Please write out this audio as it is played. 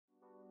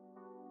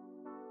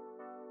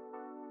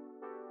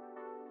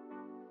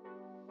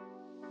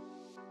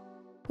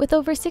With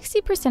over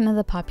 60% of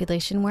the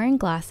population wearing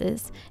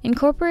glasses,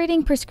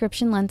 incorporating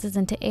prescription lenses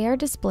into AR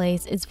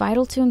displays is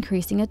vital to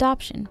increasing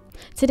adoption.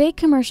 Today,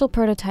 commercial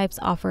prototypes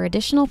offer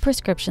additional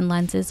prescription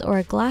lenses or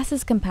a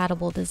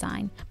glasses-compatible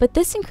design, but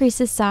this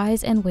increases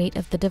size and weight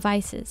of the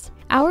devices.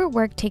 Our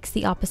work takes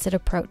the opposite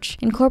approach,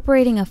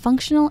 incorporating a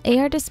functional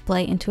AR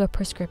display into a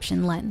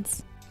prescription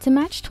lens. To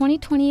match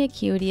 20/20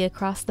 acuity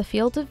across the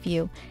field of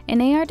view,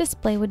 an AR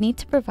display would need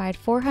to provide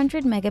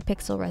 400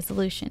 megapixel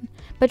resolution,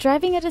 but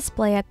driving a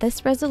display at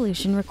this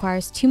resolution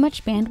requires too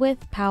much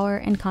bandwidth, power,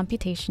 and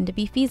computation to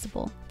be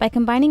feasible. By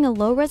combining a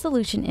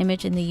low-resolution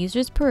image in the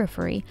user's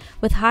periphery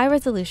with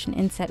high-resolution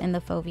inset in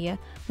the fovea,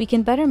 we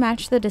can better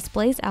match the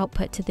display's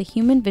output to the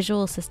human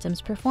visual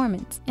system's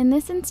performance. In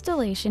this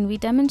installation, we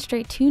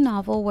demonstrate two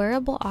novel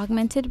wearable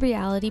augmented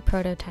reality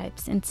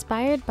prototypes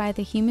inspired by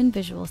the human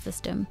visual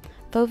system: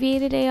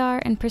 Foveated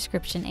AR and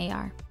prescription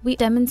AR. We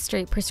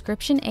demonstrate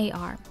prescription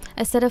AR,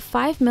 a set of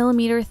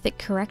 5mm thick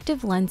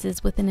corrective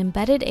lenses with an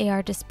embedded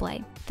AR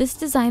display. This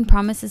design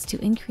promises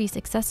to increase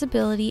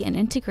accessibility and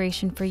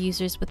integration for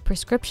users with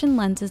prescription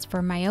lenses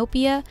for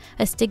myopia,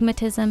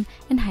 astigmatism,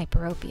 and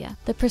hyperopia.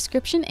 The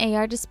prescription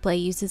AR display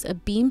uses a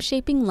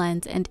beam-shaping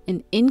lens and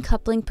an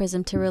incoupling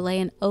prism to relay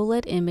an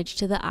OLED image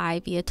to the eye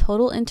via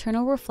total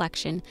internal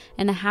reflection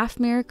and a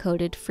half-mirror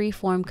coated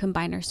free-form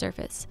combiner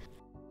surface.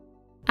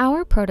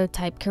 Our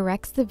prototype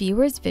corrects the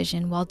viewer's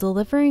vision while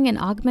delivering an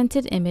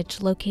augmented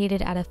image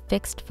located at a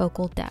fixed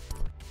focal depth.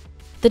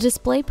 The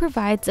display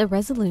provides a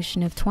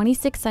resolution of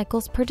 26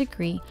 cycles per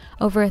degree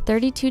over a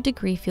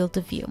 32-degree field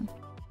of view.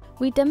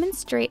 We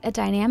demonstrate a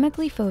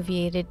dynamically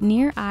foveated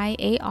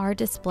near-eye AR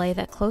display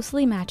that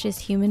closely matches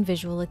human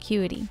visual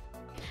acuity.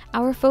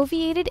 Our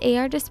foveated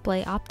AR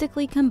display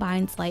optically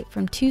combines light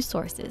from two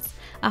sources: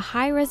 a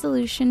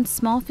high-resolution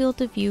small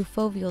field of view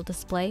foveal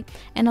display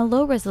and a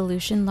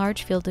low-resolution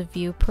large field of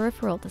view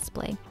peripheral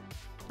display.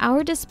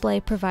 Our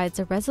display provides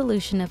a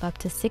resolution of up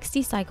to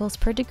 60 cycles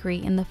per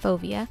degree in the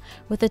fovea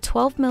with a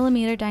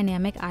 12mm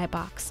dynamic eye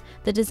box.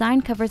 The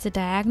design covers a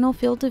diagonal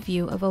field of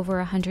view of over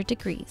 100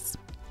 degrees.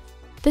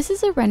 This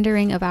is a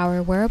rendering of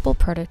our wearable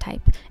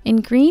prototype.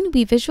 In green,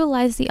 we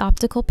visualize the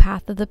optical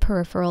path of the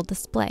peripheral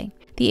display.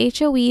 The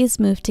HOE is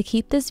moved to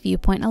keep this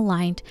viewpoint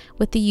aligned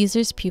with the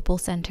user's pupil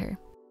center.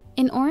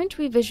 In orange,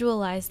 we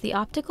visualize the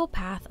optical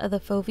path of the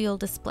foveal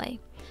display.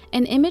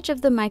 An image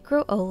of the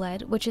micro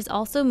OLED, which is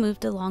also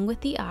moved along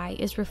with the eye,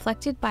 is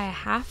reflected by a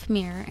half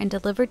mirror and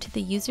delivered to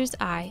the user's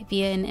eye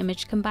via an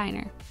image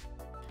combiner.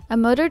 A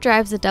motor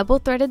drives a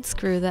double-threaded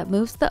screw that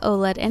moves the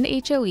OLED and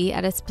HOE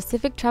at a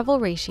specific travel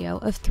ratio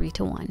of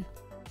 3:1.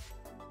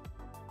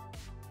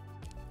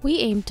 We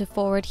aim to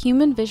forward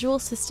human visual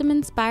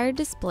system-inspired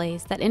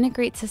displays that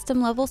integrate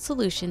system-level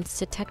solutions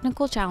to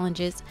technical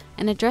challenges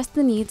and address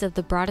the needs of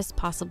the broadest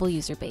possible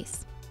user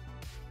base.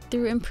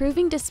 Through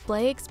improving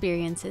display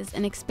experiences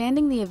and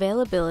expanding the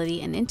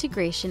availability and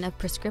integration of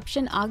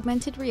prescription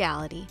augmented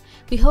reality,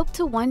 we hope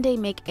to one day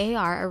make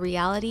AR a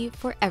reality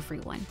for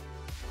everyone.